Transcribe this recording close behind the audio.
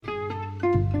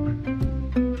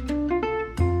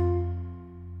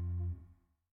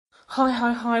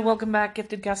Hi, welcome back,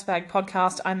 Gifted Gas Bag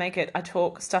podcast. I make it, I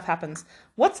talk, stuff happens.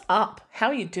 What's up? How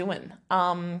are you doing?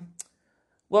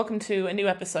 Welcome to a new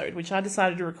episode, which I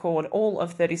decided to record all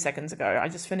of 30 seconds ago. I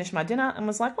just finished my dinner and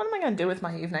was like, what am I going to do with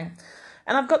my evening?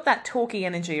 And I've got that talky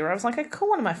energy where I was like, I could call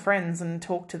one of my friends and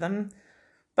talk to them,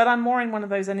 but I'm more in one of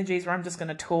those energies where I'm just going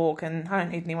to talk and I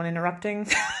don't need anyone interrupting.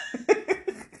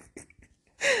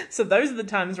 So those are the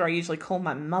times where I usually call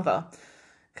my mother.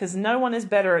 Because no one is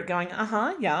better at going,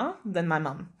 yeah, than my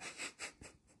mum.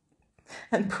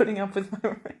 And putting up with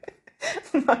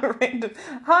my random,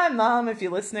 hi mum, if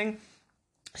you're listening.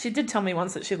 She did tell me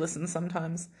once that she listens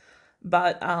sometimes.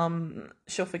 But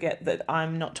she'll forget that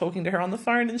I'm not talking to her on the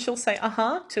phone and she'll say, to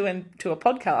a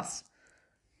podcast.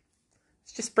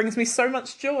 It just brings me so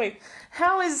much joy.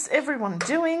 How is everyone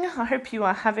doing? I hope you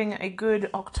are having a good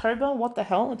October. What the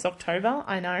hell? It's October,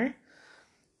 I know.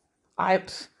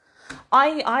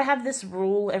 I have this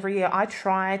rule every year. I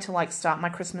try to start my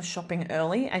Christmas shopping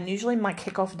early, and usually my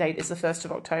kickoff date is the 1st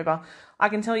of October. I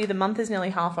can tell you the month is nearly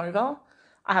half over.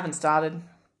 I haven't started.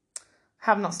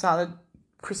 Have not started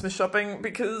Christmas shopping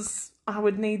because I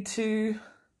would need to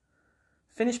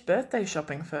finish birthday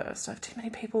shopping first. I have too many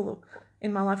people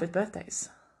in my life with birthdays.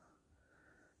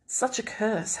 It's such a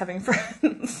curse having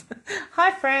friends.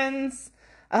 Hi, friends.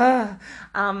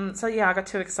 So yeah, I got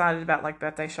too excited about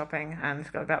birthday shopping and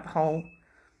forgot about the whole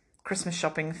Christmas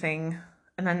shopping thing.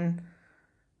 And then,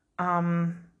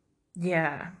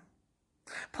 yeah.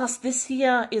 Plus this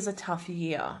year is a tough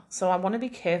year. So I want to be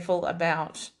careful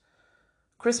about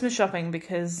Christmas shopping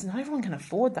because not everyone can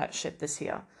afford that shit this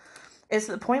year. It's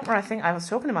at the point where I think I was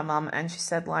talking to my mum and she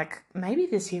said maybe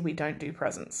this year we don't do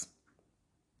presents.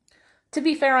 To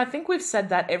be fair, I think we've said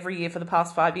that every year for the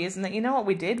past 5 years, and that, you know what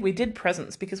we did? We did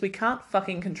presents because we can't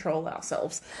fucking control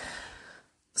ourselves.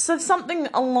 So something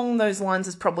along those lines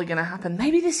is probably going to happen.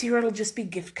 Maybe this year it'll just be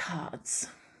gift cards.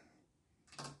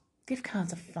 Gift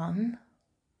cards are fun.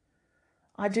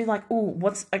 I do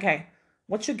what's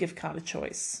your gift card of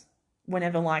choice?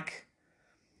 Whenever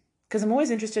because I'm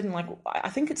always interested in I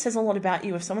think it says a lot about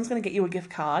you if someone's going to get you a gift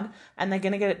card and they're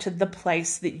going to get it to the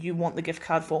place that you want the gift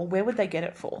card for. Where would they get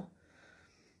it for?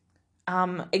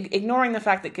 Ignoring the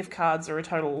fact that gift cards are a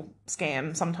total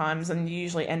scam sometimes and you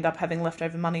usually end up having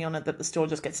leftover money on it that the store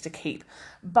just gets to keep.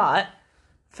 But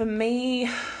for me,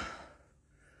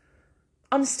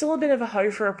 I'm still a bit of a hoe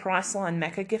for a Priceline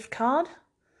Mecca gift card.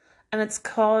 And it's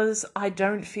because I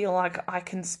don't feel like I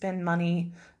can spend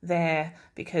money there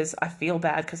because I feel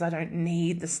bad because I don't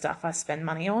need the stuff I spend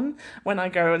money on when I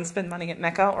go and spend money at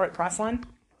Mecca or at Priceline.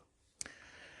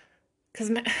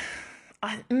 Because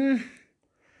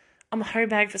I'm a hoe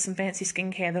bag for some fancy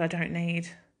skincare that I don't need.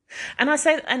 And I'm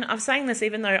saying this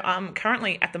even though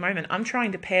currently at the moment I'm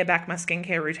trying to pare back my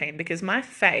skincare routine because my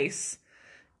face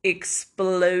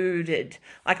exploded.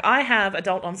 I have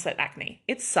adult onset acne.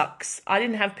 It sucks. I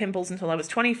didn't have pimples until I was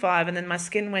 25 and then my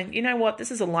skin went, you know what? This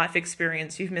is a life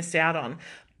experience you've missed out on.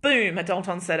 Boom, adult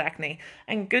onset acne.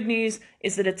 And good news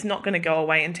is that it's not going to go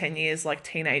away in 10 years like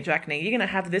teenage acne. You're going to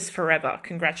have this forever.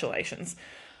 Congratulations.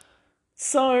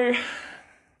 So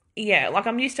yeah,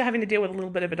 I'm used to having to deal with a little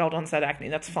bit of adult onset acne.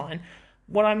 That's fine.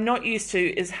 What I'm not used to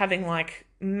is having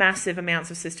massive amounts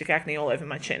of cystic acne all over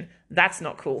my chin. That's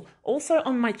not cool. Also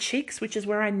on my cheeks, which is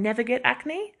where I never get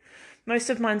acne. Most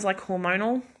of mine's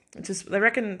hormonal. They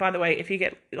reckon, by the way, if you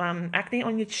get acne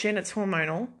on your chin, it's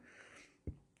hormonal.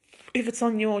 If it's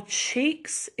on your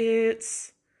cheeks,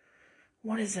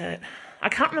 what is it? I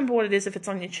can't remember what it is if it's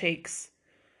on your cheeks.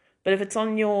 But if it's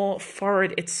on your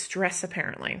forehead, it's stress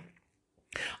apparently.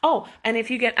 Oh, and if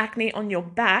you get acne on your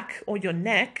back or your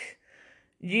neck,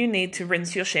 you need to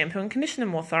rinse your shampoo and conditioner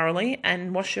more thoroughly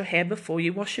and wash your hair before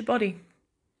you wash your body.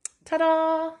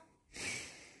 Ta-da!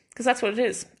 Because that's what it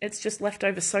is. It's just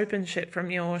leftover soap and shit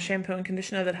from your shampoo and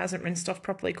conditioner that hasn't rinsed off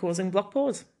properly, causing blocked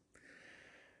pores.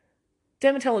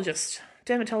 Dermatologist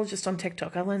on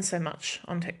TikTok. I learned so much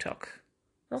on TikTok.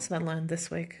 What else have I learned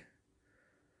this week?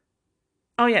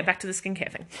 Oh yeah, back to the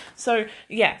skincare thing. So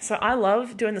I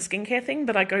love doing the skincare thing,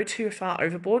 but I go too far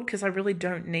overboard because I really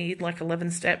don't need 11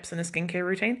 steps in a skincare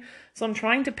routine. So I'm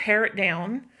trying to pare it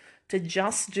down to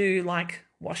just do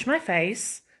wash my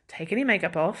face, take any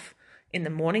makeup off, in the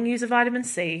morning use a vitamin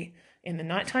C, in the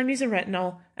nighttime use a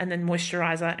retinol, and then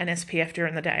moisturizer and SPF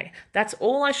during the day. That's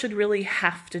all I should really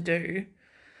have to do.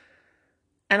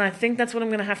 And I think that's what I'm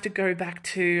going to have to go back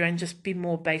to and just be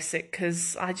more basic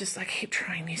because I keep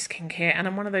trying new skincare and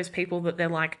I'm one of those people that they're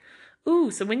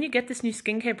Ooh, so when you get this new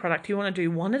skincare product, you want to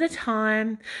do one at a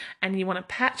time and you want to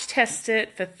patch test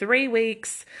it for 3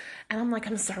 weeks. And I'm like,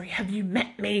 I'm sorry, have you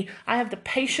met me? I have the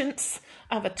patience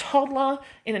of a toddler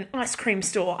in an ice cream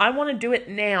store. I want to do it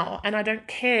now and I don't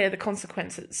care the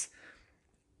consequences.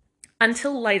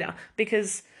 Until later,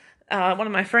 because one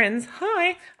of my friends,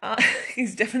 hi,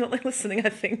 he's definitely listening, I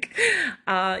think,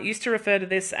 used to refer to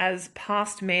this as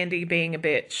past Mandy being a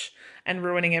bitch and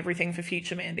ruining everything for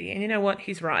future Mandy. And you know what?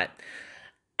 He's right.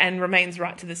 And remains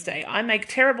right to this day. I make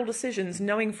terrible decisions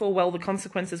knowing full well the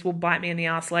consequences will bite me in the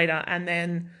ass later, and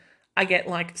then I get,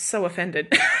 like, so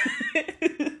offended.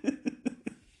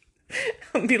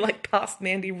 I'll be like, past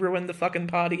Mandy ruined the fucking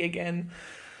party again.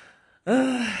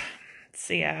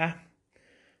 So, yeah.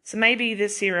 So maybe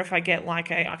this year if I get,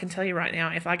 like, I can tell you right now,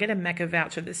 if I get a Mecca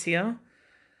voucher this year,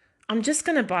 I'm just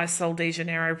going to buy Sol de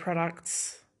Janeiro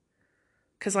products.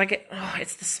 Because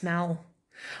it's the smell.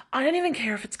 I don't even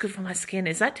care if it's good for my skin.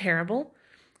 Is that terrible?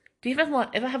 Do you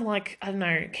ever have like, I don't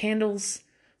know, candles,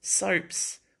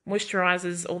 soaps,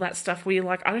 moisturizers, all that stuff where you're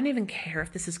like, I don't even care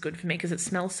if this is good for me because it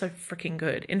smells so freaking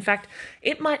good. In fact,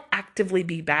 it might actively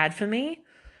be bad for me,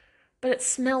 but it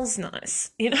smells nice,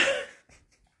 you know?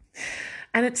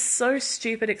 And it's so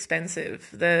stupid expensive.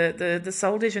 The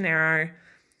Sol de Janeiro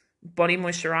body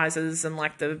moisturizers and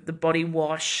like the body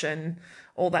wash and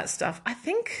all that stuff. I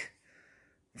think,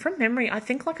 from memory, I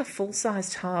think like a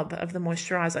full-size tub of the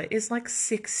moisturizer is like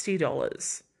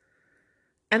 $60.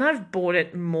 And I've bought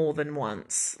it more than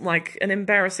once, like an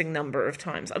embarrassing number of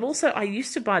times. I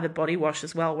used to buy the body wash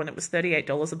as well when it was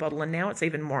 $38 a bottle, and now it's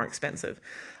even more expensive.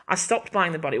 I stopped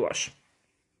buying the body wash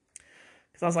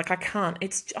because I was like, I can't.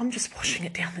 I'm just washing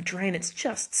it down the drain. It's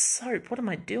just soap. What am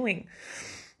I doing?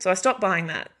 So I stopped buying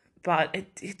that. But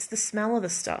it's the smell of the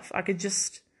stuff.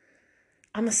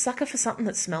 I'm a sucker for something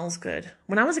that smells good.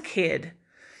 When I was a kid,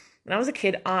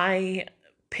 I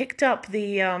picked up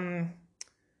the,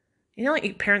 like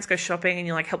your parents go shopping and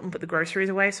you like help them put the groceries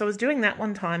away. So I was doing that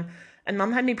one time and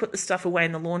Mum had me put the stuff away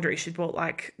in the laundry. She bought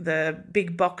like the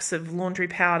big box of laundry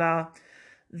powder,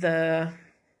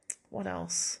 what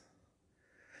else?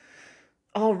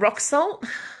 Oh, rock salt.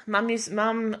 Mum,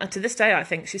 to this day, I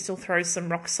think she still throws some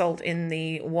rock salt in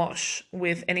the wash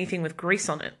with anything with grease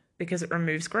on it because it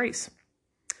removes grease.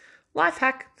 Life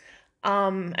hack.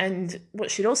 And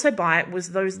what she'd also buy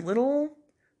was those little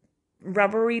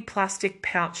rubbery plastic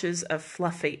pouches of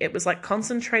Fluffy. It was like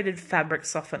concentrated fabric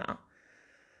softener.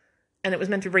 And it was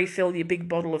meant to refill your big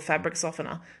bottle of fabric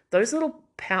softener. Those little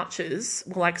pouches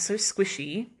were like so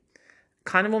squishy,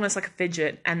 kind of almost like a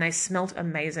fidget, and they smelt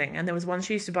amazing. And there was one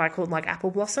she used to buy called like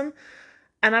Apple Blossom.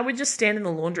 And I would just stand in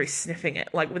the laundry sniffing it,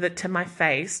 like with it to my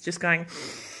face, just going,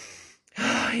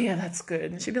 oh, yeah, that's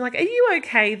good. And she'd be like, are you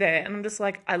okay there? And I'm just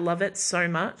like, I love it so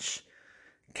much.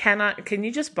 Can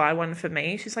you just buy one for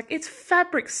me? She's like, it's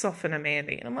fabric softener,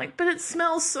 Mandy. And I'm like, but it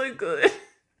smells so good.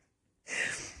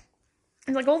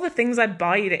 And like all the things I'd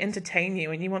buy you to entertain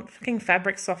you and you want fucking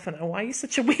fabric softener. Why are you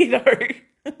such a weirdo?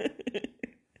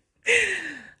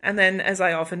 And then, as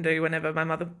I often do whenever my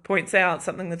mother points out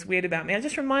something that's weird about me, I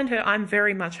just remind her I'm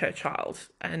very much her child.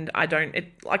 And I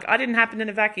didn't happen in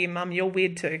a vacuum, Mum. You're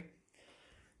weird too.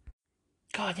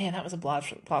 God, yeah, that was a blast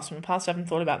from the past. I haven't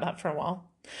thought about that for a while.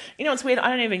 You know, it's weird. I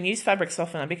don't even use fabric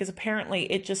softener because apparently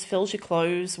it just fills your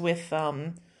clothes with,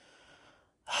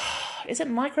 is it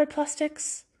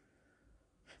microplastics?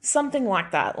 Something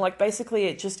like that. Like basically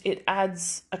it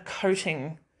adds a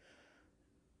coating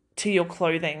to your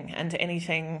clothing and to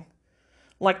anything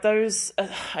like those.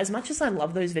 As much as I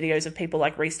love those videos of people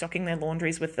like restocking their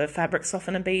laundries with the fabric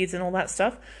softener beads and all that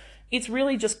stuff, it's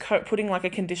really just putting like a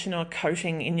conditioner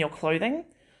coating in your clothing,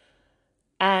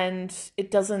 and it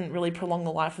doesn't really prolong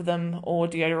the life of them or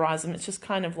deodorize them. It's just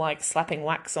kind of like slapping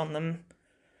wax on them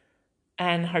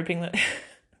and hoping that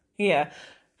yeah,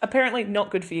 apparently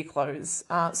not good for your clothes.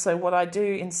 So what I do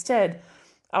instead,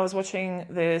 I was watching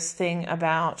this thing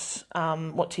about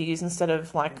what to use instead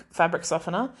of like fabric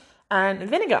softener and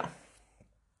vinegar,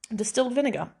 distilled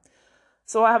vinegar.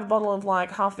 So I have a bottle of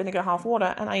like half vinegar, half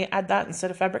water, and I add that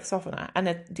instead of fabric softener, and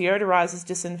it deodorizes,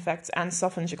 disinfects, and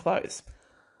softens your clothes.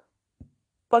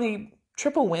 Bloody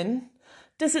triple win.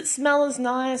 Does it smell as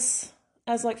nice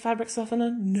as like fabric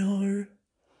softener? No.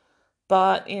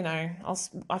 But, you know,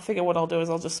 I figure what I'll do is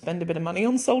I'll just spend a bit of money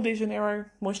on Sol de Janeiro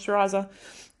moisturizer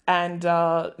and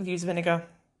use vinegar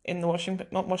in the washing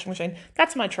machine.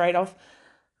 That's my trade-off.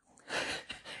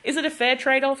 Is it a fair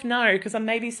trade-off? No, because I'm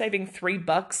maybe saving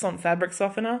 $3 on fabric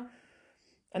softener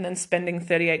and then spending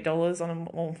 $38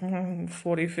 on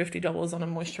 $40-$50 on a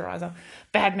moisturizer.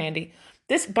 Bad Mandy.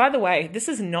 This, by the way, this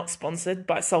is not sponsored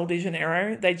by Sol de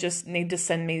Janeiro. They just need to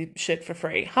send me shit for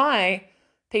free. Hi,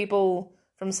 people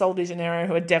from Sol de Janeiro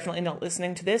who are definitely not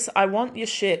listening to this. I want your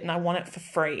shit and I want it for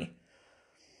free.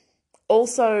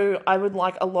 Also, I would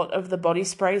like a lot of the body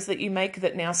sprays that you make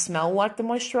that now smell like the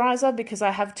moisturizer, because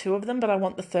I have 2 of them, but I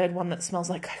want the 3rd one that smells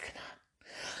like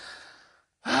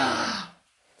coconut.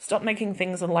 Stop making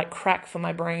things that are like crack for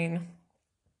my brain.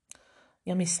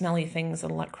 Yummy, smelly things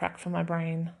that are like crack for my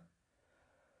brain.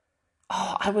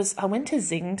 Oh, I went to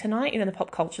Zing tonight, the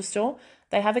pop culture store.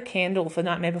 They have a candle for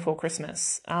Nightmare Before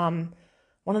Christmas. One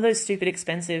of those stupid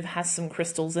expensive, has some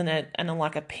crystals in it, and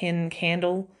like a pin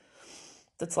candle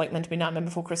that's like meant to be Nightmare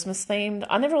Before Christmas themed.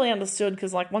 I never really understood,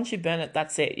 because like once you burn it,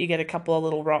 that's it. You get a couple of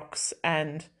little rocks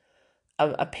and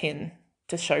a pin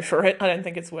to show for it. I don't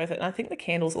think it's worth it. And I think the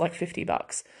candles are like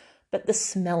 $50. But the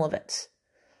smell of it,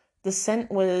 the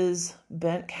scent was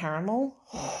burnt caramel.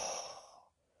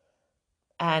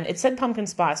 And it said pumpkin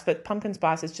spice, but pumpkin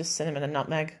spice is just cinnamon and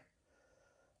nutmeg.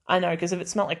 I know, because if it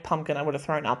smelled like pumpkin, I would have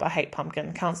thrown up. I hate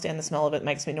pumpkin. Can't stand the smell of it.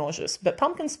 Makes me nauseous. But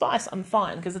pumpkin spice, I'm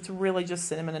fine, because it's really just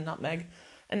cinnamon and nutmeg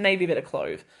and maybe a bit of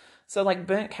clove. So like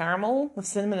burnt caramel with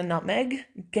cinnamon and nutmeg,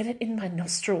 get it in my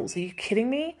nostrils. Are you kidding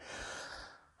me?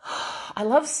 I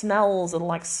love smells that are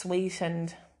like sweet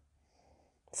and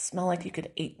smell like you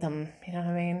could eat them. You know what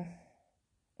I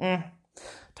mean?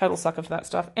 Total sucker for that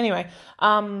stuff. Anyway,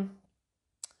 so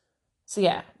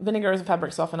yeah, vinegar is a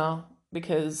fabric softener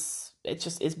because it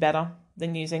just is better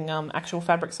than using actual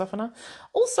fabric softener.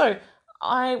 Also,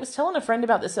 I was telling a friend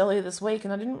about this earlier this week,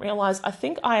 and I didn't realize,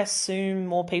 I assume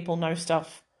more people know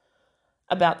stuff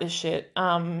about this shit.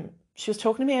 She was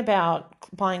talking to me about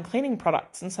buying cleaning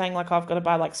products and saying like, I've got to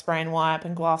buy like spray and wipe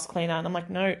and glass cleaner. And I'm like,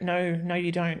 no,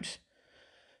 you don't.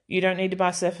 You don't need to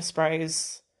buy surface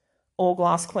sprays or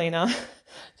glass cleaner.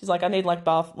 She's like, I need like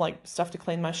bath, like stuff to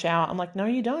clean my shower. I'm like, no,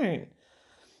 you don't.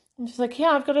 And she's like,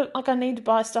 yeah, I need to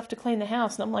buy stuff to clean the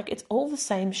house. And I'm like, it's all the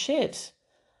same shit.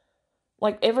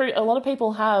 Like a lot of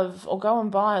people have or go and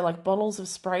buy like bottles of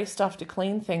spray stuff to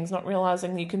clean things, not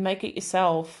realizing you can make it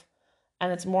yourself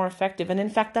and it's more effective. And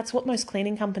in fact, that's what most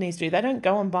cleaning companies do. They don't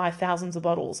go and buy thousands of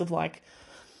bottles of like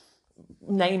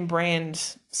name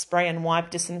brand spray and wipe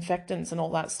disinfectants and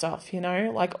all that stuff,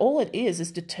 Like all it is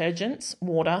detergents,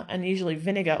 water, and usually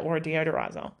vinegar or a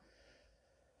deodorizer.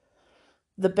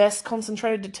 The best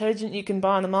concentrated detergent you can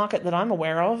buy on the market that I'm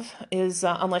aware of is,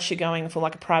 unless you're going for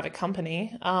like a private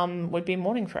company, would be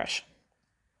Morning Fresh.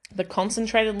 The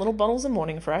concentrated little bottles of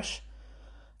Morning Fresh,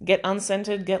 get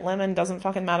unscented, get lemon, doesn't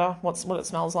fucking matter what it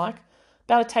smells like.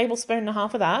 About a tablespoon and a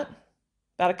half of that,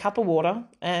 about a cup of water,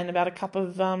 and about a cup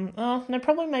of,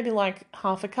 probably maybe like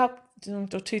half a cup or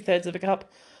 2/3 of a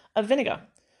cup of vinegar.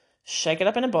 Shake it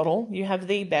up in a bottle. You have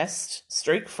the best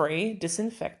streak-free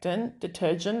disinfectant,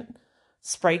 detergent,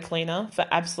 spray cleaner for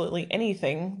absolutely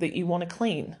anything that you want to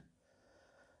clean.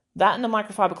 That and a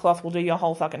microfiber cloth will do your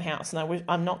whole fucking house. And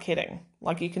I'm not kidding.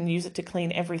 Like, you can use it to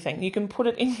clean everything. You can put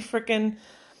it in your freaking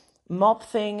mop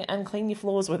thing and clean your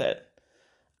floors with it.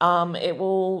 It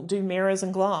will do mirrors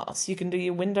and glass. You can do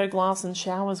your window glass and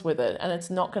showers with it, and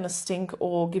it's not going to stink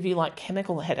or give you like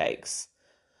chemical headaches.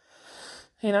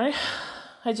 I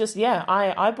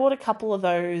bought a couple of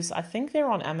those. I think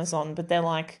they're on Amazon, but they're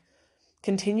like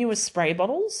continuous spray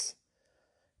bottles.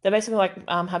 They basically like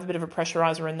have a bit of a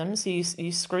pressurizer in them, so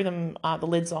you screw them the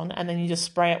lids on, and then you just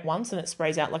spray it once, and it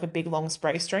sprays out like a big long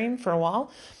spray stream for a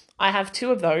while. I have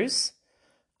 2 of those,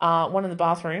 one in the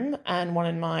bathroom and one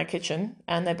in my kitchen,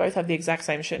 and they both have the exact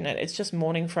same shit in it. It's just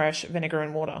Morning Fresh vinegar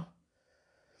and water.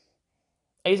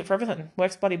 I use it for everything.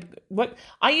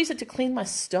 I use it to clean my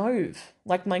stove,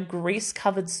 like my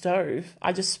grease-covered stove.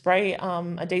 I just spray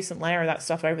a decent layer of that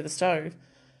stuff over the stove,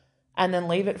 and then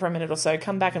leave it for a minute or so,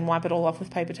 come back and wipe it all off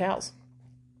with paper towels.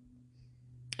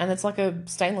 And it's like a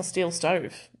stainless steel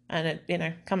stove, and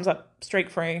it, comes up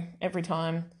streak-free every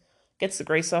time, gets the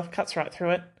grease off, cuts right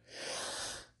through it.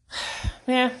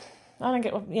 Yeah, I don't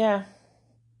get what, yeah.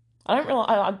 I don't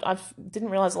realize, I didn't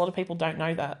realize a lot of people don't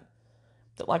know that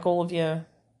like all of your,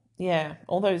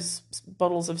 all those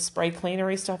bottles of spray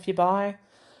cleanery stuff you buy,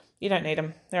 you don't need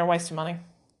them. They're a waste of money.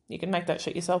 You can make that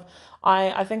shit yourself.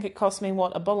 I think it cost me, a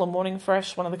bottle of Morning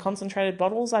Fresh, one of the concentrated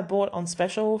bottles I bought on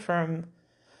special from,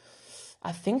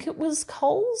 I think it was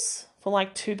Coles, for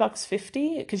like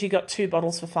 $2.50, because you got 2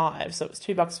 bottles for $5, so it was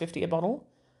 $2.50 a bottle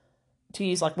to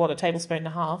use like, a tablespoon and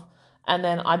a half. And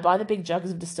then I buy the big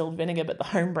jugs of distilled vinegar, but the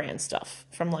home brand stuff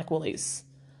from like Woolies.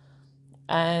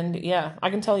 And yeah, I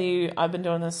can tell you I've been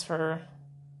doing this for a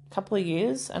couple of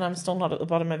years and I'm still not at the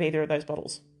bottom of either of those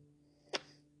bottles.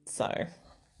 So,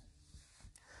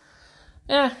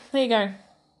 yeah, there you go.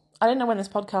 I didn't know when this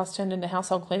podcast turned into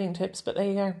household cleaning tips, but there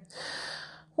you go.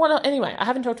 Well, anyway, I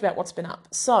haven't talked about what's been up.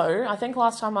 So, I think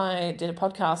last time I did a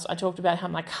podcast, I talked about how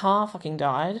my car fucking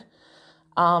died.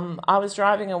 I was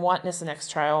driving a white Nissan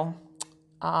X-Trail.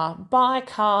 By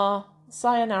car,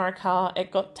 sayonara car,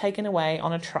 it got taken away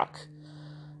on a truck.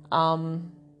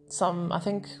 I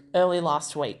think early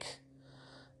last week,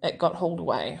 it got hauled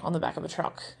away on the back of a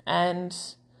truck. And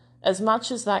as much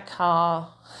as that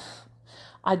car,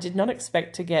 I did not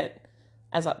expect to get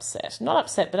as upset. Not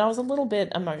upset, but I was a little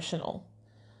bit emotional.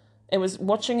 It was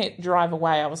watching it drive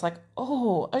away. I was like,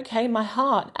 oh, okay, my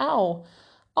heart, ow.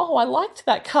 Oh, I liked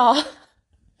that car.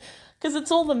 Because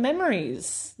it's all the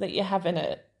memories that you have in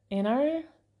it, you know?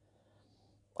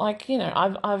 Like, you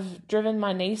know, I've driven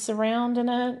my niece around in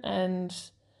it and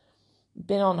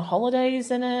been on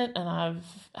holidays in it, and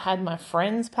I've had my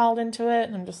friends piled into it,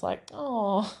 and I'm just like,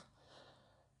 oh,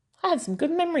 I had some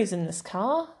good memories in this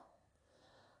car.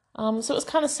 So it was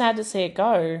kind of sad to see it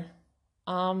go.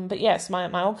 But yes,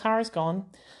 my old car is gone.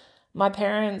 My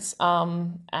parents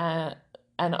and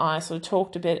I sort of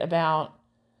talked a bit about,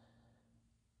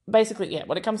 basically, yeah,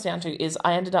 what it comes down to is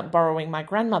I ended up borrowing my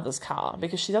grandmother's car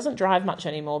because she doesn't drive much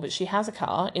anymore, but she has a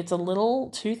car. It's a little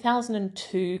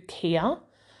 2002 Kia,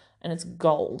 and it's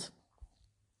gold.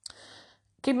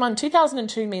 Keep in mind,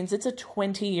 2002 means it's a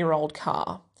 20-year-old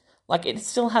car. Like, it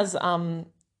still has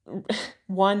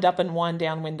wind up and wind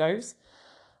down windows.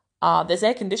 There's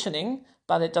air conditioning,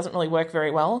 but it doesn't really work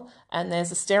very well. And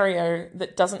there's a stereo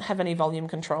that doesn't have any volume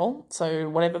control. So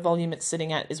whatever volume it's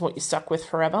sitting at is what you're stuck with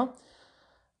forever.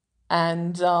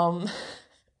 And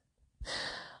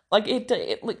like it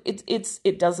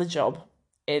does the job.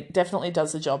 It definitely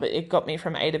does the job. It got me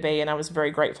from A to B, and I was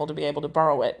very grateful to be able to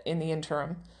borrow it in the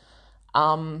interim.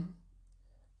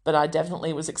 But I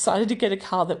definitely was excited to get a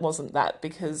car that wasn't that,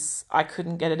 because I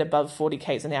couldn't get it above 40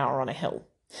 k's an hour on a hill.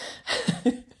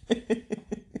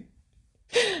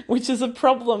 Which is a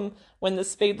problem when the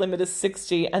speed limit is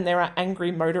 60 and there are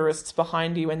angry motorists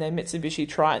behind you in their Mitsubishi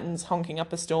Tritons honking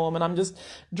up a storm, and I'm just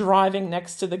driving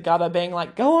next to the gutter being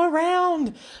like, go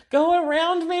around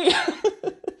me,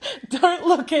 don't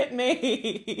look at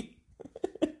me.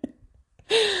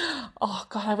 Oh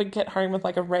God, I would get home with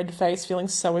like a red face, feeling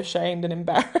so ashamed and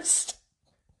embarrassed.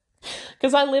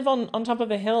 Because I live on top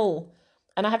of a hill,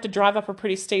 and I have to drive up a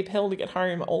pretty steep hill to get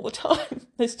home all the time.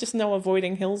 There's just no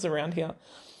avoiding hills around here.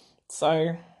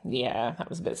 So, yeah, that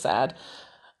was a bit sad.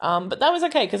 But that was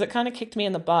okay, because it kind of kicked me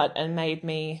in the butt and made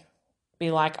me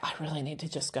be like, I really need to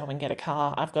just go and get a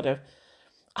car. I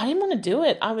didn't want to do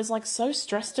it. I was like so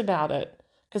stressed about it,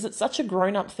 because it's such a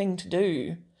grown-up thing to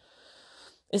do,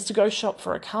 is to go shop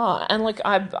for a car. And like,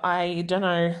 I don't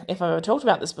know if I've ever talked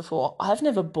about this before. I've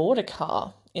never bought a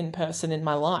car in person in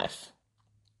my life.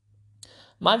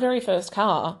 My very first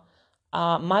car,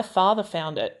 my father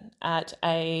found it at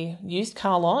a used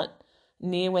car lot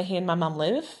near where he and my mum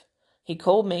live. He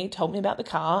called me, told me about the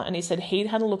car, and he said he'd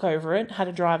had a look over it, had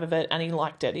a drive of it, and he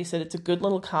liked it. He said, it's a good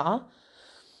little car.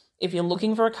 If you're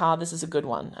looking for a car, this is a good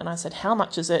one. And I said, how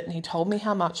much is it? And he told me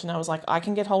how much, and I was like, I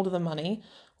can get hold of the money.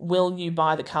 Will you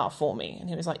buy the car for me? And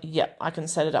he was like, yep, I can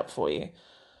set it up for you.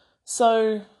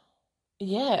 So,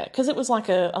 yeah, because it was like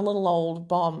a little old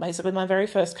bomb. Basically, my very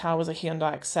first car was a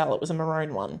Hyundai Excel. It was a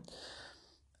maroon one.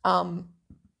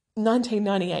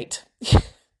 1998.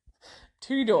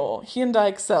 Two-door Hyundai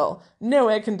Excel. No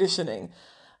air conditioning.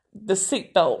 The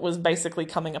seatbelt was basically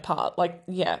coming apart. Like,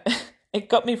 yeah, it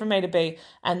got me from A to B.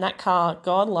 And that car,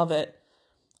 God love it,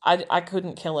 I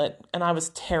couldn't kill it. And I was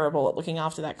terrible at looking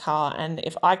after that car. And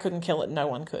if I couldn't kill it, no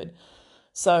one could.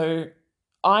 So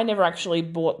I never actually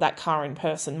bought that car in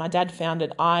person. My dad found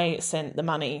it. I sent the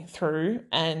money through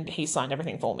and he signed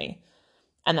everything for me.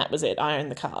 And that was it. I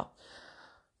owned the car.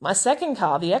 My second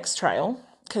car, the X-Trail,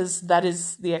 because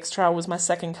the X-Trail was my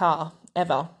second car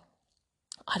ever.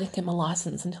 I didn't get my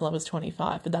license until I was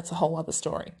 25, but that's a whole other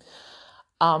story.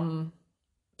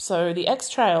 So the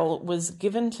X-Trail was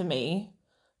given to me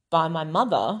by my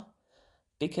mother,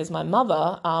 because my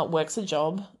mother works a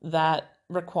job that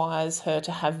requires her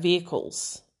to have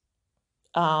vehicles.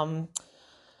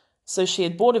 So she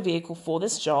had bought a vehicle for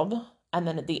this job, and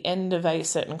then at the end of a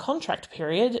certain contract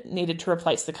period needed to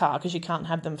replace the car, because you can't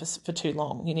have them for too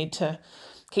long. You need to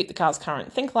keep the cars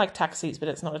current. Think like taxis, but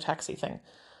it's not a taxi thing.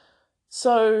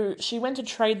 So she went to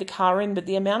trade the car in, but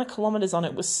the amount of kilometres on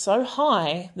it was so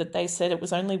high that they said it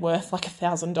was only worth like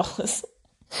 $1,000,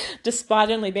 despite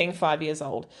only being 5 years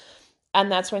old. And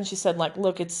that's when she said, like,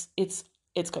 look, it's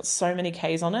got so many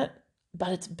Ks on it,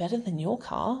 but it's better than your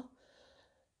car.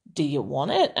 Do you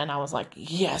want it? And I was like,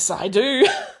 yes, I do.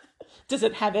 Does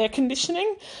it have air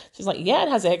conditioning? She's like, yeah, it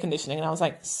has air conditioning. And I was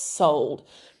like, sold.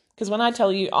 Because when I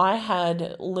tell you, I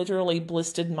had literally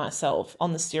blistered myself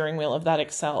on the steering wheel of that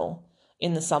Excel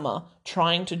in the summer,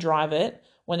 trying to drive it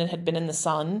when it had been in the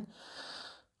sun.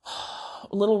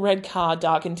 Little red car,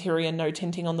 dark interior, no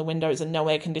tinting on the windows and no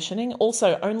air conditioning.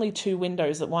 Also, only 2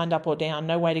 windows that wind up or down,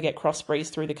 no way to get cross breeze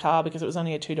through the car because it was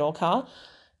only a 2-door car.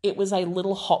 It was a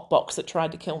little hot box that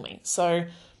tried to kill me. So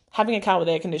having a car with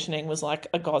air conditioning was like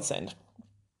a godsend.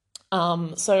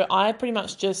 So I pretty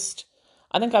much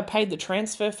I think I paid the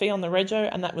transfer fee on the rego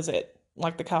and that was it.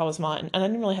 Like the car was mine and I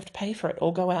didn't really have to pay for it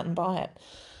or go out and buy it.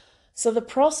 So the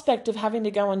prospect of having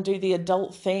to go and do the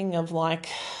adult thing of like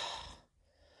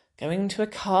going to a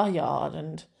car yard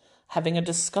and having a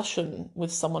discussion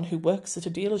with someone who works at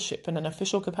a dealership in an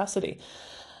official capacity.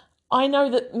 I know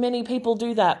that many people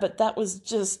do that, but that was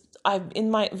just,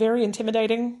 very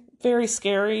intimidating, very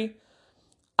scary.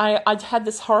 I had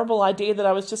this horrible idea that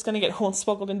I was just going to get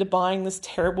hornswoggled into buying this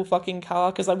terrible fucking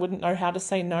car because I wouldn't know how to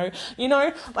say no. You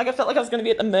know, like I felt like I was going to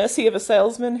be at the mercy of a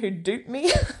salesman who duped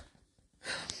me.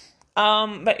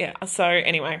 But yeah, so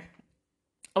anyway,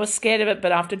 I was scared of it,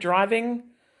 but after driving,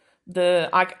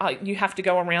 you have to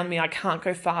go around me. I can't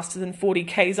go faster than 40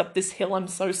 Ks up this hill. I'm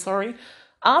so sorry.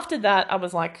 After that, I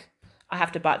was like, I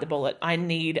have to bite the bullet. I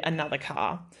need another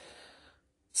car.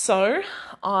 So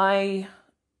I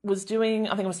was talking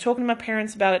to my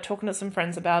parents about it, talking to some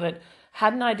friends about it,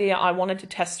 had an idea I wanted to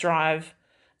test drive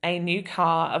a new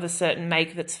car of a certain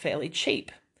make that's fairly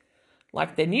cheap.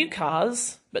 Like they're new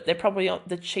cars, but they're probably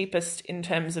the cheapest in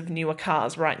terms of newer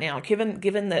cars right now,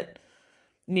 given that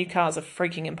new cars are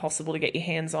freaking impossible to get your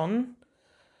hands on.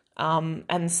 And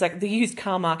the used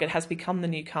car market has become the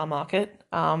new car market.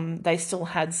 They still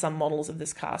had some models of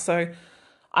this car. So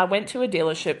I went to a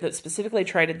dealership that specifically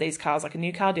traded these cars, like a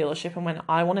new car dealership, and went,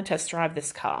 I want to test drive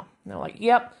this car. And they're like,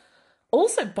 yep.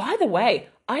 Also, by the way,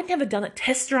 I'd never done a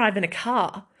test drive in a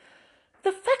car.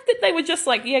 The fact that they were just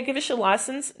like, yeah, give us your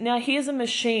license. Now here's a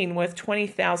machine worth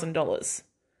 $20,000.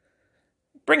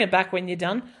 Bring it back when you're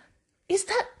done. Does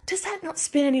that not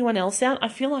spin anyone else out? I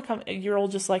feel like you're all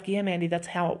just like, yeah, Mandy, that's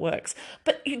how it works.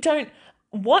 But you don't,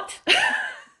 what?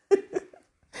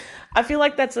 I feel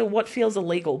like that's what feels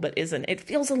illegal, but isn't. It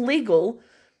feels illegal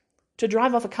to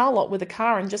drive off a car lot with a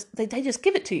car and they just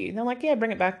give it to you. They're like, yeah,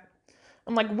 bring it back.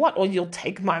 I'm like, what? Or you'll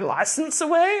take my license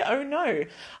away? Oh no.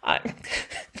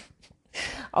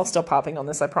 I'll stop harping on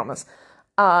this, I promise.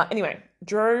 Anyway,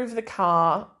 drove the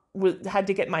car, had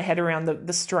to get my head around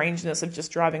the strangeness of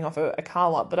just driving off a car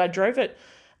lot, but I drove it.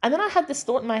 And then I had this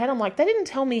thought in my head, I'm like, they didn't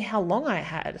tell me how long I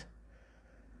had.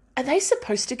 Are they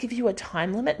supposed to give you a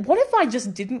time limit? What if I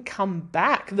just didn't come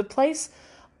back? The place,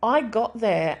 I got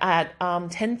there at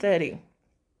 10:30.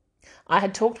 I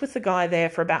had talked with the guy there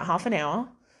for about half an hour,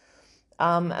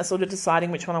 sort of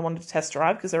deciding which one I wanted to test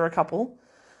drive because there were a couple.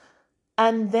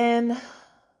 And then,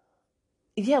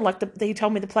 yeah, like he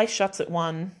told me the place shuts at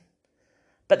 1.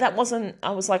 But that wasn't,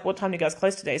 I was like, what time do you guys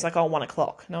close today? He's like, 1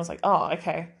 o'clock. And I was like, oh,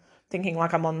 okay. Thinking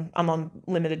like I'm on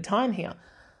limited time here.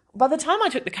 By the time I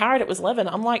took the car out, it was 11.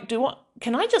 I'm like,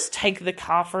 can I just take the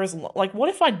car for as long? Like, what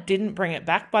if I didn't bring it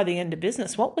back by the end of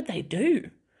business? What would they do?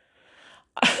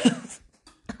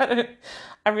 I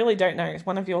really don't know.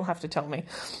 One of you will have to tell me.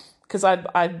 Because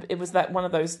it was that one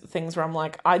of those things where I'm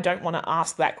like, I don't want to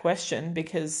ask that question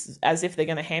because as if they're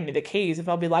going to hand me the keys, if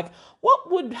I'll be like, what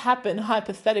would happen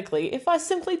hypothetically if I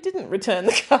simply didn't return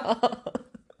the car?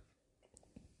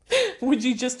 Would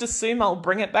you just assume I'll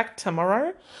bring it back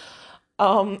tomorrow?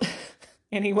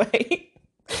 Anyway,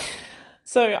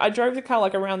 so I drove the car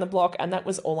like around the block and that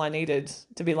was all I needed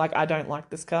to be like, I don't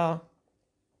like this car.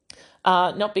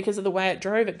 Not because of the way it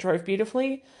drove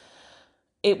beautifully.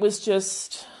 It was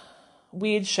just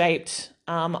weird shaped.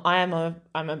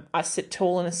 I sit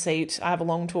tall in a seat. I have a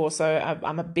long torso.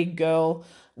 I'm a big girl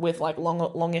with like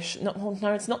longish. No,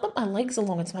 it's not that my legs are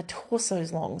long. It's my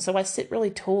torso's long. So I sit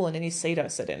really tall in any seat I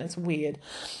sit in. It's weird.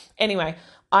 Anyway,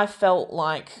 I felt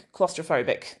like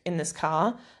claustrophobic in this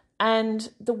car, and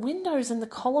the windows and the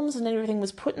columns and everything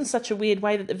was put in such a weird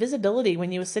way that the visibility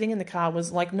when you were sitting in the car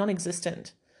was like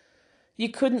non-existent. You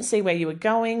couldn't see where you were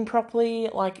going properly.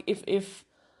 Like if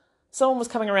someone was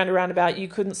coming around a roundabout, you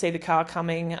couldn't see the car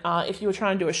coming. If you were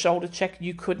trying to do a shoulder check,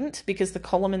 you couldn't because the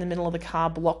column in the middle of the car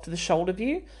blocked the shoulder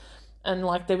view. And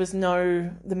like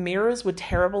the mirrors were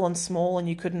terrible and small and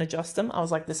you couldn't adjust them. I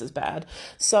was like, this is bad.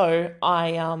 So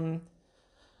I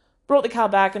brought the car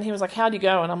back and he was like, how'd you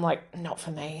go? And I'm like, not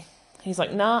for me. He's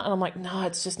like, nah. And I'm like, no,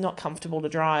 it's just not comfortable to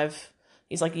drive.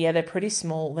 He's like, yeah, they're pretty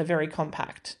small. They're very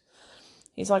compact.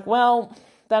 He's like, well,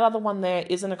 that other one there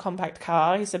isn't a compact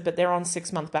car. He said, but they're on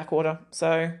 6-month back order.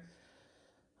 So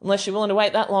unless you're willing to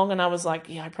wait that long. And I was like,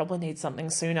 yeah, I probably need something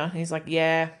sooner. And he's like,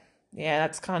 yeah,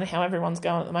 that's kind of how everyone's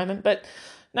going at the moment. But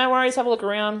no worries, have a look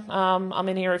around. I'm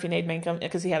in here if you need me,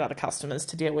 because he had other customers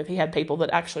to deal with. He had people that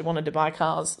actually wanted to buy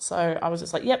cars. So I was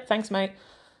just like, yep, thanks, mate.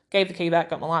 Gave the key back,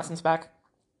 got my license back.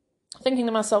 Thinking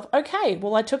to myself, okay,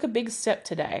 well, I took a big step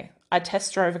today. I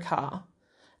test drove a car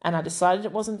and I decided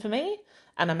it wasn't for me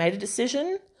and I made a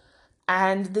decision,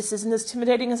 and this isn't as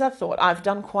intimidating as I thought. I've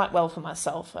done quite well for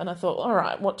myself, and I thought, all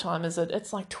right, what time is it?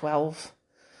 It's like 12.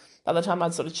 By the time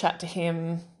I'd sort of chat to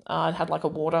him, I'd had like a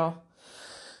water,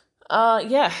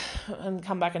 and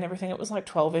come back and everything, it was like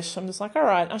 12-ish. So I'm just like, all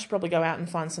right, I should probably go out and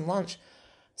find some lunch.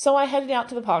 So I headed out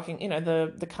to the parking,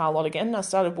 the car lot again, and I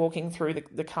started walking through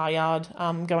the car yard,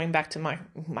 going back to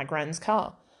my grand's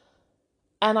car.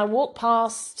 And I walked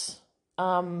past,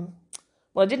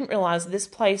 I didn't realise this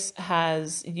place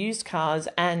has used cars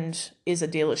and is a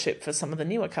dealership for some of the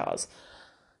newer cars.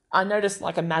 I noticed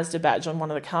like a Mazda badge on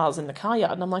one of the cars in the car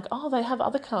yard, and I'm like, oh, they have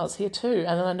other cars here too.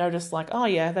 And then I noticed like, oh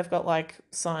yeah, they've got like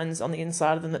signs on the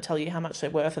inside of them that tell you how much they're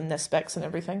worth and their specs and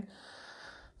everything.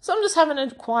 So I'm just having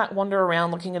a quiet wander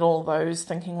around looking at all of those,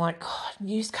 thinking like, God,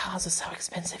 used cars are so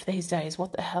expensive these days.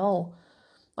 What the hell?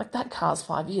 Like, that car's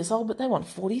 5 years old, but they want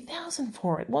 $40,000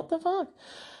 for it. What the fuck?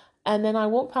 And then I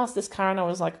walked past this car and I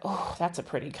was like, oh, that's a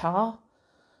pretty car.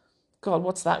 God,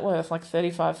 what's that worth? Like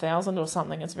 $35,000 or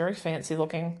something. It's very fancy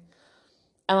looking.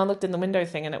 And I looked in the window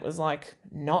thing and it was like,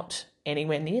 not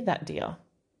anywhere near that dear.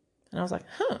 And I was like,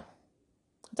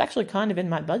 it's actually kind of in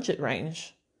my budget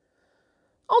range.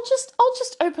 I'll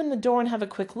just open the door and have a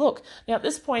quick look. Now, at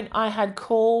this point, I had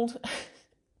called...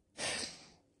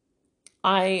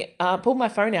 I pulled my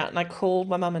phone out and I called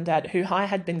my mum and dad, who I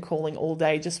had been calling all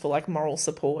day just for like moral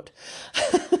support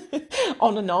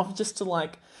on and off, just to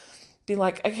like be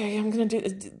like, okay, I'm going to do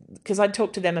this. Because I'd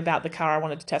talked to them about the car I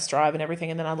wanted to test drive and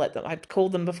everything. And then I'd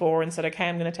called them before and said, okay,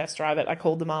 I'm going to test drive it. I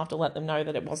called them after, let them know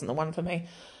that it wasn't the one for me.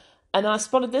 And then I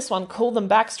spotted this one, called them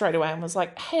back straight away and was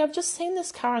like, hey, I've just seen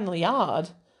this car in the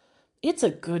yard. It's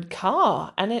a good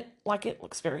car, and it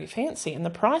looks very fancy, and the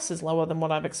price is lower than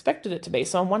what I've expected it to be,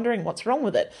 so I'm wondering what's wrong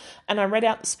with it. And I read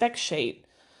out the spec sheet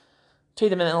to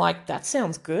them, and they're like, that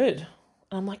sounds good.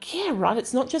 And I'm like, yeah, right,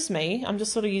 it's not just me. I'm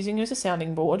just sort of using you as a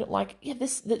sounding board. Like, yeah,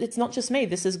 it's not just me.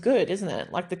 This is good, isn't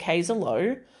it? Like, the Ks are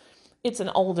low. It's an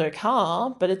older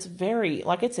car, but it's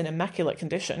it's in immaculate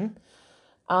condition.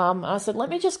 I said, let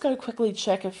me just go quickly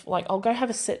check if, I'll go have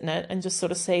a sit in it and just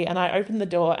sort of see. And I opened the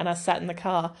door and I sat in the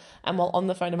car. And while on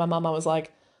the phone to my mum, I was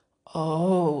like,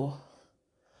 oh,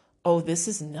 this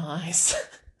is nice.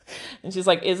 And she's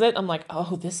like, is it? I'm like,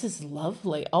 oh, this is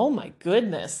lovely. Oh, my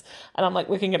goodness. And I'm like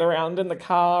looking it around in the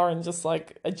car and just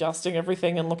like adjusting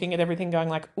everything and looking at everything going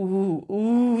like,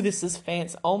 ooh, this is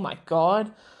fancy. Oh, my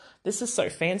God. This is so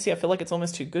fancy. I feel like it's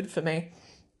almost too good for me.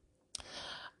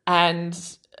 And...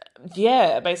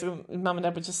 yeah, basically, mum and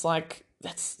dad were just like,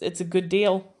 it's a good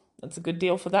deal. It's a good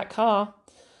deal for that car.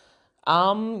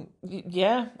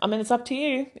 Yeah, I mean, it's up to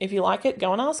you. If you like it,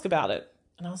 go and ask about it.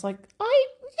 And I was like,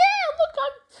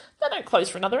 they don't close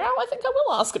for another hour. I think I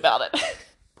will ask about it.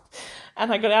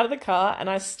 And I got out of the car and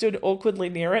I stood awkwardly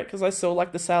near it because I saw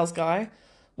like the sales guy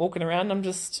walking around. And I'm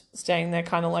just standing there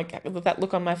kind of like with that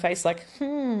look on my face like,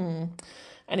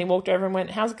 And he walked over and went,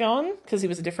 how's it going? Because he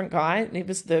was a different guy. And he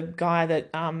was the guy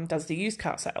that does the used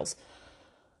car sales.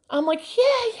 I'm like,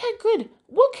 yeah, good.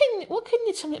 What can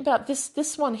you tell me about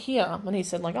this one here? And he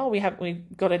said like, oh, we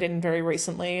got it in very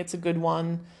recently. It's a good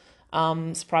one.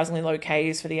 Surprisingly low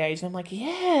Ks for the age. And I'm like,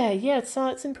 yeah,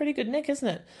 it's in pretty good nick, isn't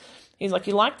it? He's like,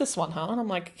 you like this one, huh? And I'm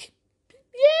like,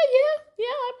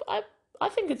 yeah, I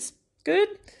think it's good.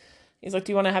 He's like,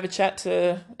 do you want to have a chat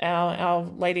to our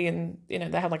lady? And,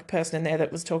 they had like a person in there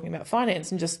that was talking about finance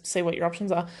and just see what your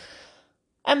options are.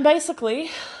 And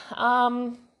basically,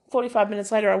 45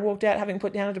 minutes later, I walked out having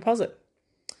put down a deposit.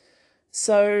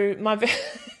 So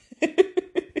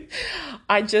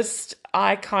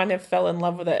I kind of fell in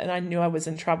love with it and I knew I was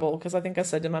in trouble because I think I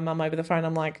said to my mum over the phone,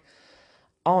 I'm like,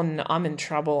 oh, no, I'm in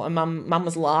trouble. And mum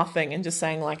was laughing and just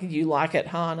saying like, you like it,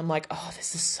 huh? And I'm like, oh,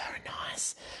 this is so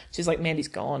nice. She's like, Mandy's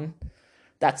gone.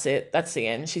 That's it. That's the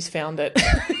end. She's found it.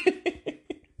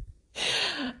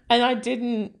 And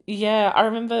I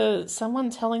remember someone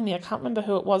telling me, I can't remember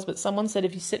who it was, but someone said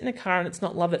if you sit in a car and it's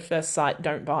not love at first sight,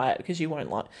 don't buy it because you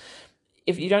won't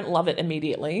if you don't love it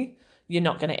immediately, you're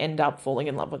not going to end up falling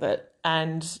in love with it.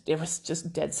 And it was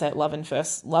just dead set love at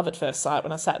first sight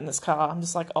when I sat in this car. I'm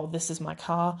just like, oh, this is my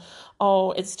car.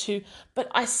 Oh, it's too, but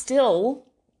I still,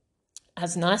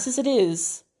 as nice as it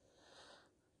is,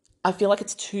 I feel like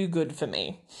it's too good for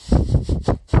me.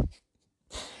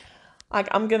 Like,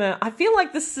 I feel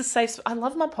like this is a safe, I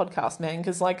love my podcast, man,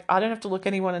 because like, I don't have to look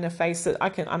anyone in the face that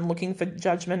I'm looking for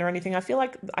judgment or anything. I feel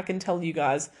like I can tell you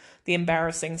guys the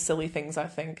embarrassing, silly things I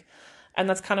think. And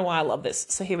that's kind of why I love this.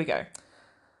 So here we go.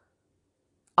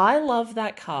 I love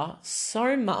that car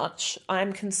so much.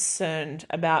 I'm concerned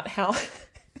about how,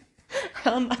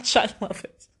 how much I love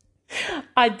it.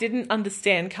 I didn't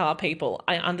understand car people.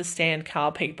 I understand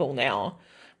car people now.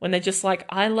 When they're just like,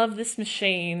 I love this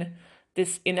machine,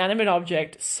 this inanimate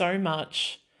object so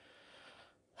much.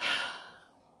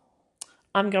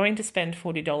 I'm going to spend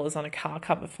 $40 on a car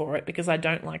cover for it because I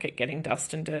don't like it getting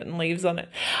dust and dirt and leaves on it.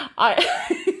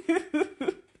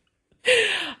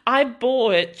 I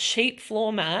bought cheap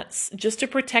floor mats just to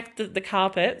protect the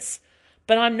carpets,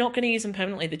 but I'm not going to use them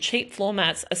permanently. The cheap floor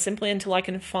mats are simply until I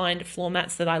can find floor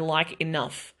mats that I like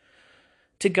enough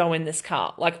to go in this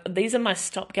car. Like, these are my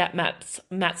stopgap mats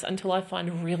until I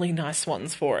find really nice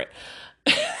ones for it.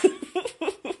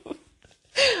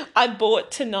 I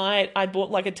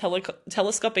bought like a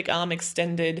telescopic arm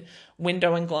extended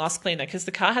window and glass cleaner because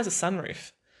the car has a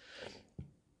sunroof.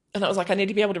 And I was like, I need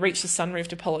to be able to reach the sunroof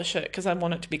to polish it because I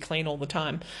want it to be clean all the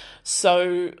time.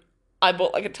 So I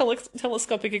bought like a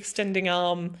telescopic extending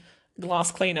arm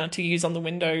glass cleaner to use on the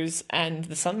windows and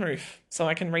the sunroof so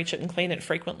I can reach it and clean it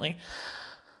frequently.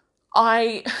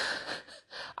 I'm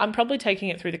probably taking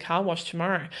it through the car wash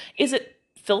tomorrow. Is it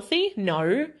filthy?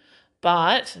 No.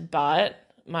 But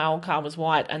my old car was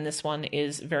white and this one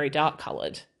is very dark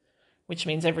coloured, which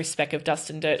means every speck of dust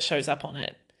and dirt shows up on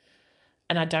it.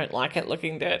 And I don't like it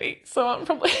looking dirty. So I'm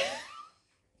probably...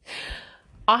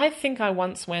 I think I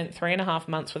once went 3.5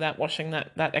 months without washing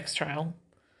that X-Trail.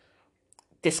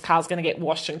 This car's going to get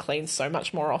washed and cleaned so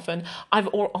much more often.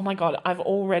 Oh my God, I've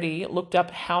already looked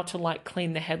up how to like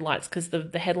clean the headlights because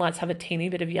the headlights have a teeny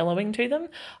bit of yellowing to them.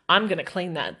 I'm going to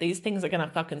clean that. These things are going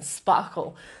to fucking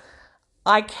sparkle.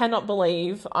 I cannot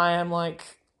believe I am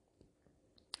like...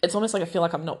 It's almost like I feel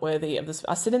like I'm not worthy of this.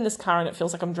 I sit in this car and it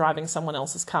feels like I'm driving someone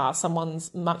else's car,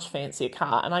 someone's much fancier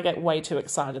car, and I get way too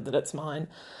excited that it's mine.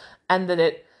 And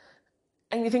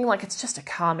you think like, it's just a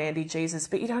car, Mandy, Jesus.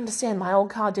 But you don't understand, my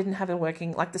old car didn't have a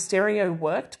working, like the stereo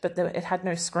worked, but it had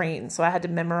no screen. So I had to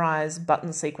memorize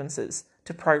button sequences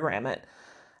to program it.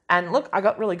 And look, I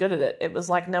got really good at it. It was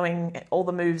like knowing all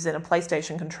the moves in a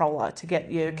PlayStation controller to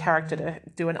get your character to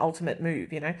do an ultimate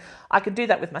move, you know. I could do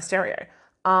that with my stereo.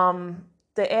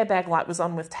 The airbag light was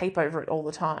on with tape over it all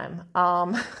the time.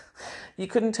 You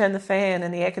couldn't turn the fan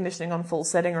and the air conditioning on full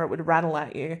setting or it would rattle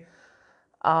at you.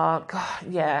 God,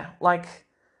 yeah, like,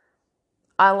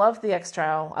 I love the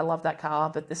X-Trail. I love that car,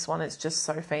 but this one is just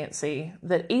so fancy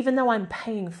that even though I'm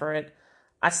paying for it,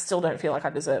 I still don't feel like I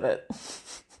deserve it.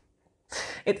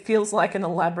 It feels like an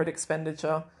elaborate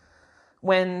expenditure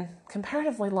when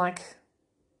comparatively, like,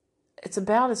 it's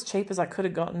about as cheap as I could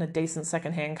have gotten a decent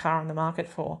secondhand car on the market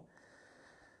for.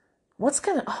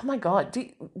 Oh my God,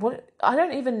 I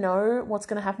don't even know what's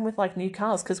going to happen with like new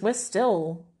cars because there's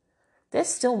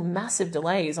still massive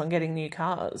delays on getting new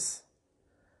cars.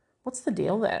 What's the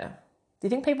deal there? Do you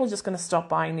think people are just going to stop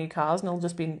buying new cars and it'll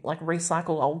just be like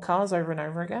recycled old cars over and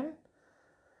over again?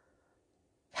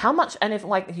 How much, and if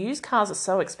like used cars are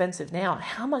so expensive now,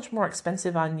 how much more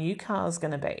expensive are new cars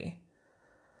going to be?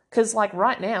 Because like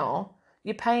right now,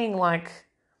 you're paying like,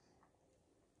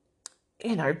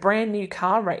 you know, brand new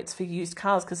car rates for used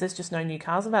cars because there's just no new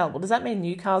cars available. Does that mean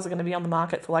new cars are going to be on the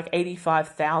market for like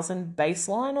 85,000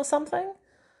 baseline or something?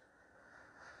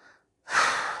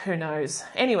 Who knows?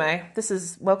 Anyway,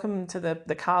 welcome to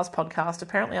the Cars podcast.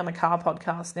 Apparently I'm a car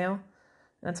podcast now.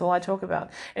 That's all I talk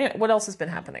about. Anyway, what else has been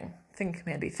happening? Think,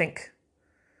 Mandy, think.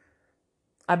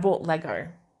 I bought Lego.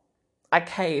 I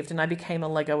caved and I became a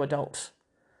Lego adult.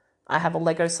 I have a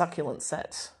Lego succulent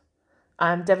set.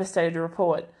 I'm devastated to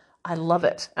report I love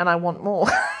it and I want more.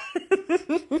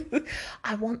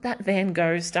 I want that Van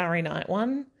Gogh Starry Night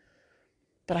one,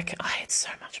 but it's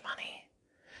so much money.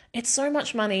 It's so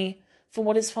much money for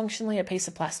what is functionally a piece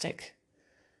of plastic.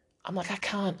 I'm like,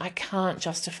 I can't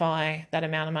justify that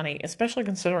amount of money, especially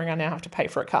considering I now have to pay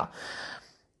for a car.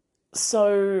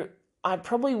 So I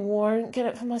probably won't get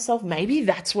it for myself. Maybe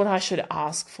that's what I should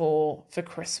ask for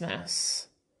Christmas.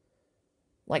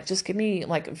 Like, just give me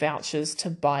like vouchers to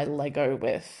buy Lego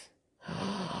with.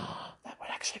 That would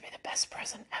actually be the best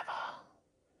present ever.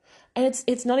 And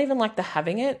it's not even like the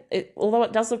having it, although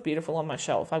it does look beautiful on my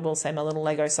shelf. I will say my little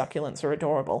Lego succulents are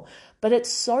adorable. But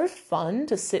it's so fun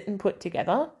to sit and put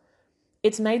together.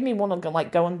 It's made me want to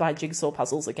go and buy jigsaw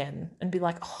puzzles again and be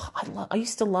like, oh, I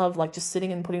used to love like just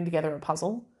sitting and putting together a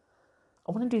puzzle.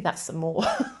 I want to do that some more.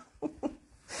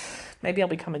 Maybe I'll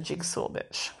become a jigsaw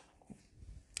bitch.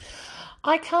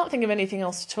 I can't think of anything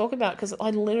else to talk about because I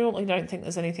literally don't think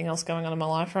there's anything else going on in my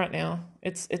life right now.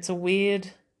 It's a weird,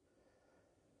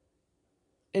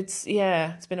 it's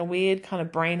been a weird kind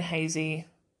of brain hazy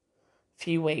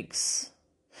few weeks.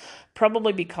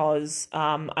 Probably because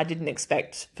I didn't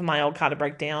expect for my old car to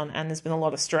break down, and there's been a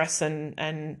lot of stress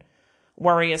and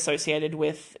worry associated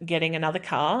with getting another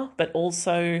car, but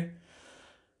also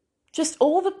just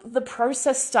all the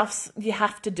process stuff you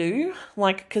have to do,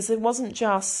 like, because it wasn't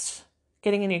just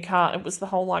getting a new car, it was the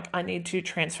whole, like, I need to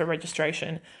transfer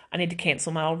registration, I need to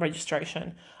cancel my old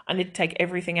registration, I need to take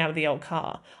everything out of the old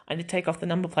car, I need to take off the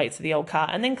number plates of the old car,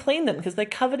 and then clean them, because they're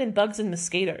covered in bugs and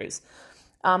mosquitoes.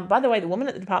 By the way, the woman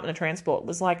at the Department of Transport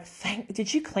was like,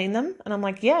 did you clean them? And I'm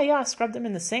like, yeah, I scrubbed them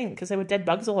in the sink, because there were dead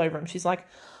bugs all over them. She's like,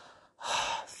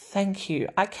 oh, thank you.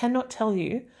 I cannot tell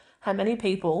you how many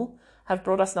people have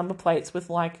brought us number plates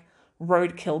with, like,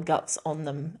 roadkill guts on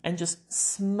them and just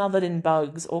smothered in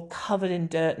bugs or covered in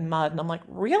dirt and mud. And I'm like,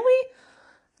 really?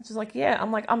 And she's like, yeah.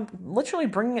 I'm like, I'm literally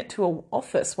bringing it to an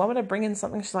office. Why would I bring in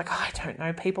something? She's like, oh, I don't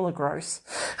know. People are gross.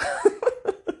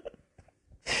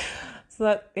 So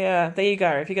that, yeah, there you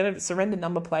go. If you're going to surrender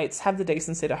number plates, have the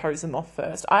decency to hose them off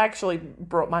first. I actually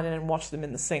brought mine in and washed them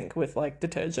in the sink with, like,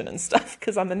 detergent and stuff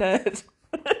because I'm a nerd.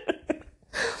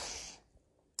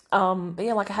 But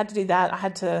yeah, like, I had to do that. I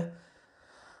had to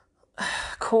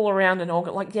call around and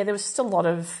there was just a lot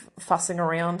of fussing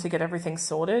around to get everything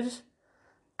sorted,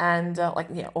 and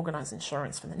organize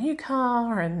insurance for the new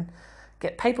car and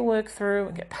get paperwork through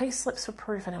and get pay slips for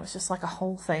proof, and it was just like a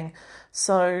whole thing.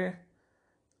 So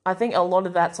I think a lot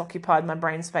of that's occupied my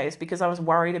brain space because I was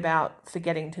worried about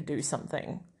forgetting to do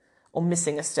something or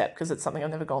missing a step because it's something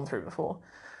I've never gone through before.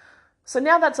 So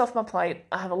now that's off my plate.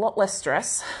 I have a lot less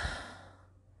stress.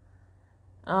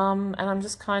 And I'm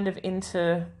just kind of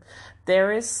into,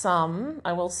 there is some,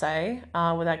 I will say,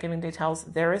 without giving details,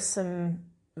 there is some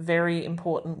very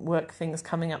important work things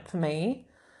coming up for me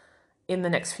in the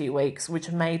next few weeks,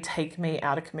 which may take me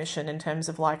out of commission in terms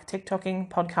of, like, TikToking,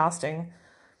 podcasting.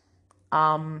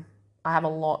 I have a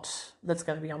lot that's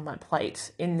going to be on my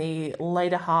plate in the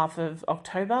later half of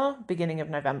October, beginning of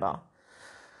November.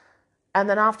 And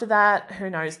then after that, who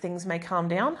knows, things may calm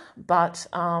down, but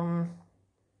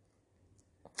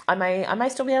I may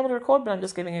still be able to record, but I'm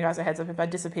just giving you guys a heads up. If I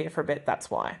disappear for a bit,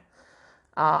 that's why.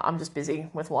 I'm just busy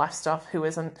with life stuff. Who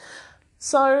isn't?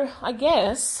 So I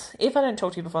guess if I don't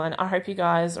talk to you before then, I hope you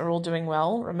guys are all doing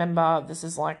well. Remember, this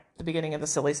is like the beginning of the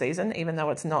silly season, even though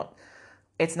it's not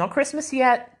Christmas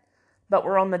yet, but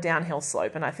we're on the downhill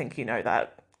slope, and I think you know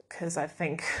that, because I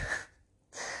think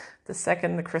the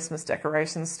second the Christmas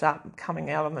decorations start coming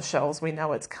out on the shelves, we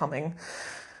know it's coming.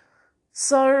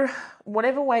 So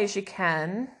whatever ways you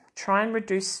can, try and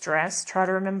reduce stress. Try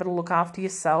to remember to look after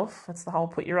yourself. That's the whole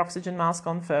put your oxygen mask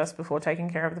on first before taking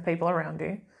care of the people around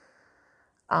you.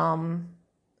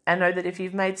 And know that if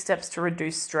you've made steps to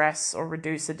reduce stress or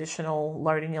reduce additional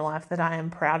load in your life, that I am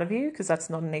proud of you, because that's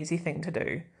not an easy thing to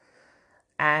do.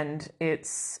 And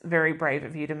it's very brave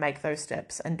of you to make those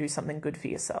steps and do something good for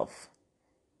yourself.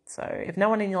 So if no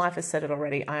one in your life has said it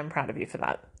already, I am proud of you for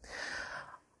that.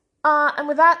 And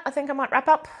with that, I think I might wrap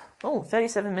up.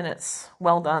 37 minutes.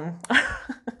 Well done.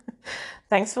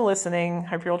 Thanks for listening.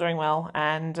 Hope you're all doing well.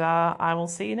 And I will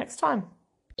see you next time.